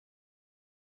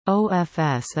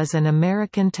OFS is an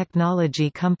American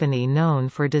technology company known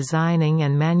for designing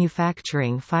and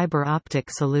manufacturing fiber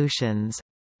optic solutions.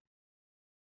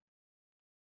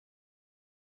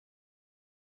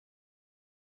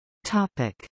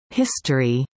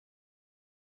 History.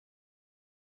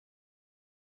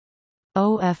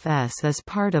 OFS is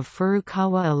part of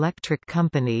Furukawa Electric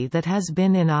Company that has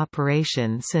been in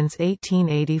operation since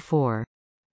 1884.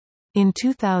 In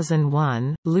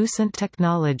 2001, Lucent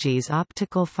Technologies'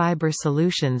 optical fiber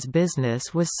solutions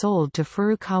business was sold to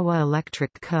Furukawa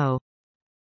Electric Co.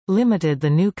 Limited. The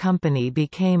new company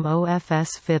became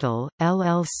OFS Fiddle,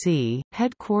 LLC,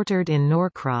 headquartered in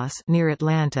Norcross near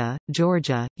Atlanta,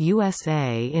 Georgia,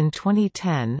 USA. In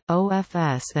 2010,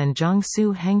 OFS and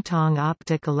Jiangsu Hengtong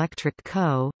Optic Electric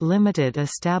Co., Limited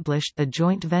established a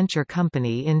joint venture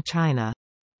company in China.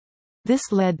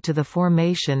 This led to the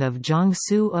formation of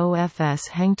Jiangsu OFS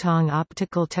Hengtong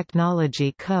Optical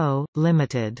Technology Co.,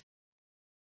 Limited.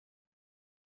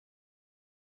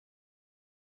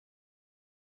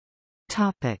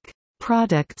 Topic: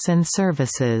 Products and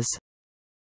services.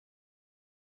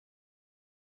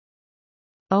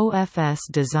 OFS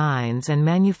designs and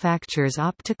manufactures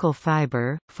optical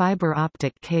fiber, fiber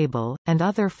optic cable, and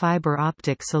other fiber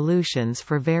optic solutions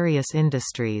for various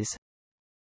industries.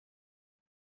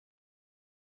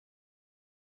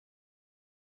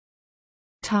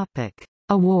 Topic: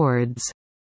 Awards.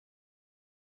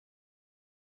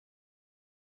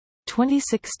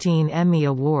 2016 Emmy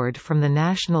Award from the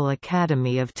National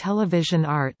Academy of Television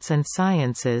Arts and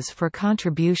Sciences for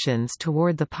contributions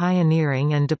toward the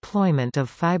pioneering and deployment of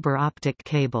fiber optic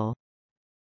cable.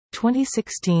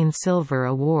 2016 Silver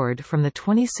Award from the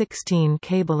 2016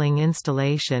 Cabling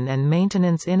Installation and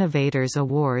Maintenance Innovators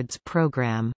Awards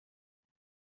program.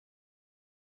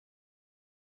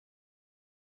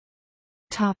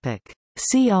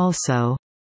 See also: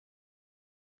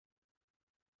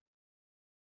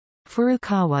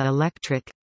 Furukawa Electric,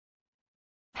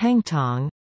 Hengtong,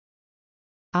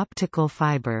 optical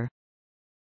fiber.